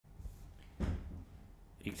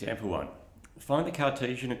Example 1. Find the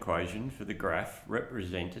Cartesian equation for the graph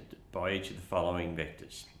represented by each of the following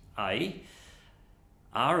vectors. A,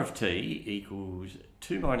 r of t equals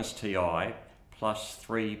 2 minus ti plus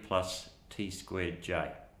 3 plus t squared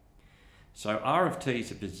j. So r of t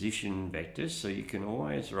is a position vector, so you can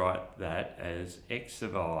always write that as x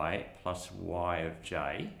of I plus y of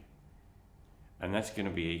j. And that's going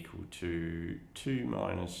to be equal to 2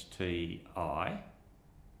 minus ti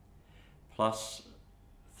plus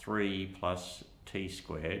 3 plus t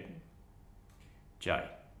squared j.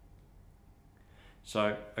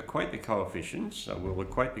 So equate the coefficients. So we'll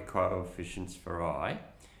equate the coefficients for I.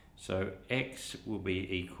 So x will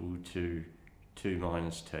be equal to 2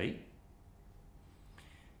 minus t.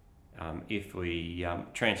 If we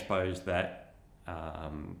transpose that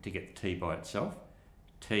to get the t by itself,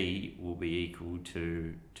 t will be equal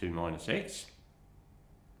to 2 minus x.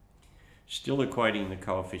 Still equating the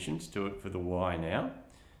coefficients, do it for the y now.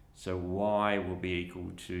 So y will be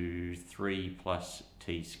equal to 3 plus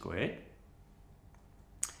t squared.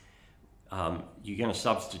 You're going to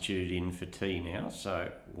substitute in for t now,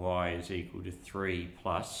 so y is equal to 3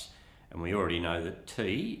 plus, and we already know that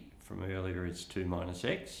t from earlier is 2 minus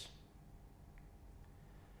x.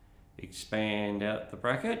 Expand out the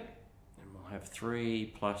bracket, and we'll have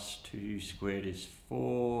 3 plus 2 squared is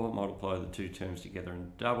 4. Multiply the two terms together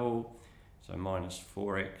and double, so minus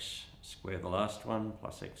 4x, square the last one,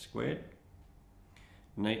 plus x squared.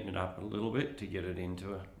 Neaten it up a little bit to get it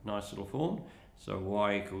into a nice little form. So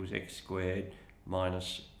y equals x squared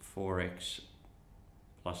minus 4x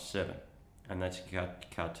plus 7. And that's a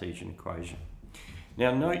Cartesian equation.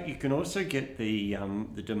 Now note, you can also get the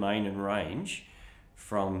domain and range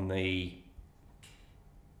from the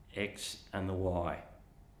x and the y.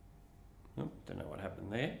 Oh, don't know what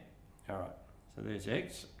happened there. All right, so there's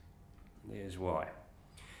x, there's y.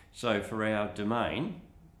 So for our domain,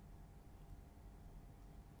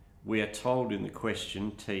 we are told in the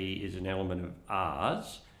question t is an element of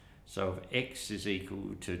r's. So if x is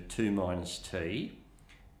equal to 2 minus t,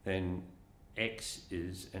 then x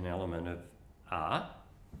is an element of r.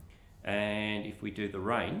 And if we do the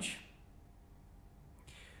range,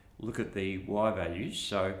 look at the y values.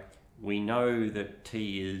 So we know that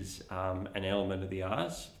t is an element of the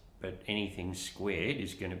r's, but anything squared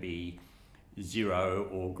is going to be 0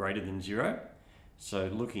 or greater than 0.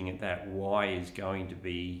 So looking at that, y is going to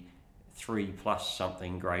be 3 plus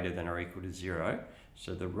something greater than or equal to 0.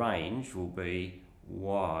 So the range will be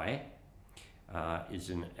y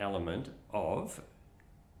is an element of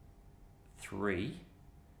 3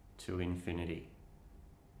 to infinity.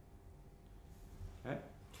 Okay.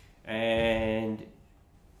 And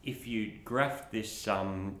if you graph this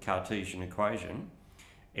Cartesian equation,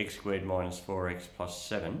 x squared minus 4x plus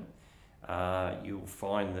 7, you'll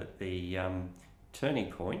find that the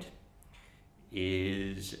turning point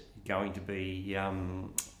is going to be,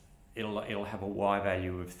 it'll have a y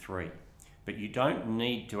value of 3. But you don't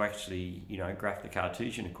need to actually, graph the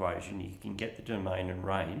Cartesian equation. You can get the domain and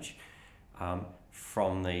range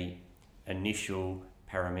from the initial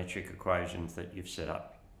parametric equations that you've set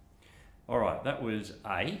up. All right, that was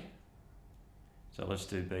A. So let's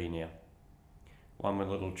do B now. One with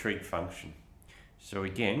a little trig function. So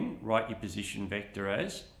again, write your position vector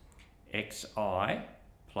as xi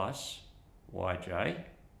plus yj.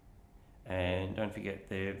 And don't forget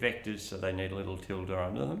they're vectors, so they need a little tilde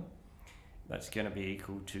under them. That's going to be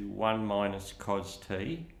equal to 1 minus cos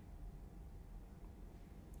t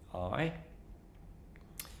I.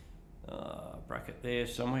 Bracket there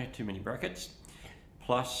somewhere, too many brackets.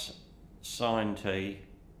 Plus sin t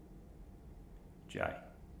j.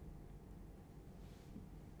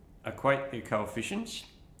 Equate the coefficients.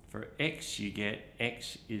 For x, you get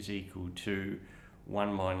x is equal to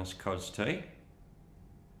 1 minus cos t.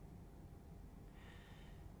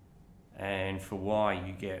 And for y,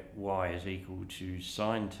 you get y is equal to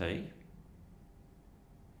sin t.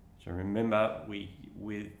 So remember,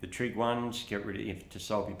 with the trig ones, get rid of, to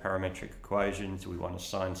solve your parametric equations, we want a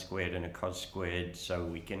sine squared and a cos squared, so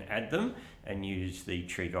we can add them and use the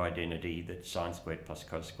trig identity that sine squared plus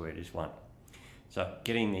cos squared is 1. So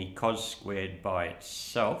getting the cos squared by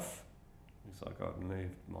itself, looks like I've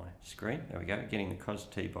moved my screen, there we go, getting the cos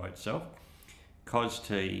t by itself, cos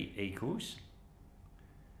t equals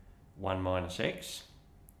 1 minus x,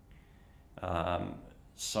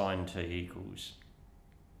 sin t equals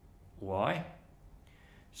y.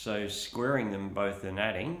 So squaring them both and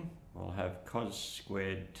adding, we'll have cos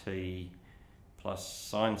squared t plus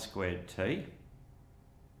sin squared t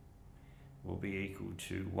will be equal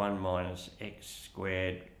to 1 minus x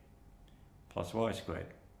squared plus y squared.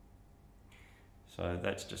 So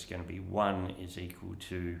that's just going to be 1 is equal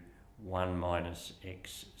to 1 minus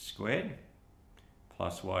x squared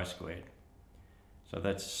plus y squared. So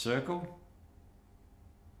that's a circle.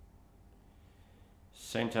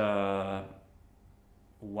 Centre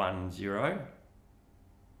 1, 0.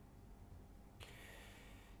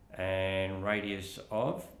 And radius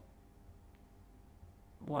of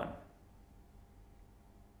 1.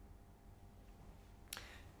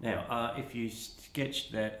 Now, if you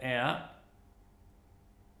sketch that out,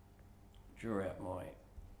 draw out my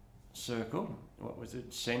circle. What was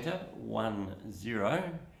it? Centre 1, 0.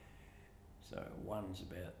 So 1's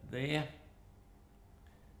about there.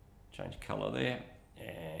 Change colour there.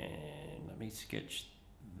 And let me sketch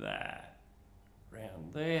that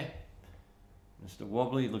round there. Mr.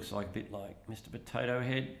 Wobbly looks like a bit like Mr. Potato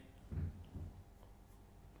Head.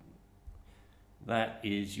 That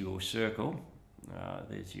is your circle.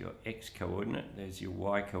 There's your x coordinate, there's your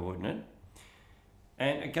y coordinate.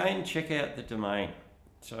 And again, check out the domain.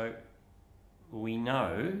 So we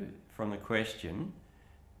know from the question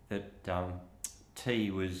that t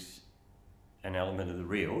was an element of the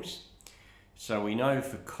reals. So we know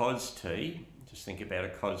for cos t, just think about a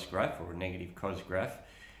cos graph or a negative cos graph,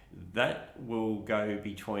 that will go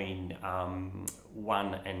between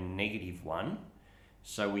 1 and -1.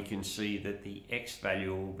 So we can see that the x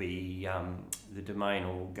value will be, the domain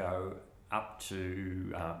will go up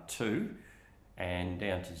to 2 and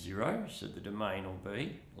down to 0. So the domain will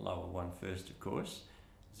be, lower one first of course,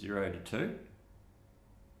 0 to 2.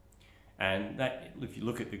 And that, if you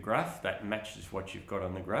look at the graph, that matches what you've got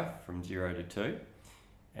on the graph from 0 to 2.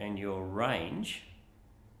 And your range,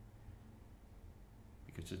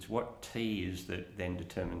 because it's what t is that then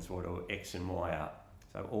determines what x and y are.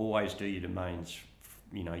 So always do your domains,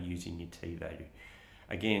 you know, using your t value.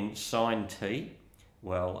 Again, sine t,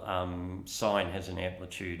 well, sine has an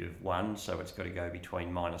amplitude of 1, so it's got to go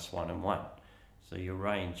between -1 and 1. So your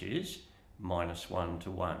range is -1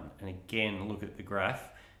 to 1. And again, look at the graph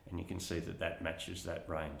and you can see that that matches that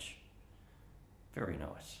range. Very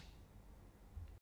nice.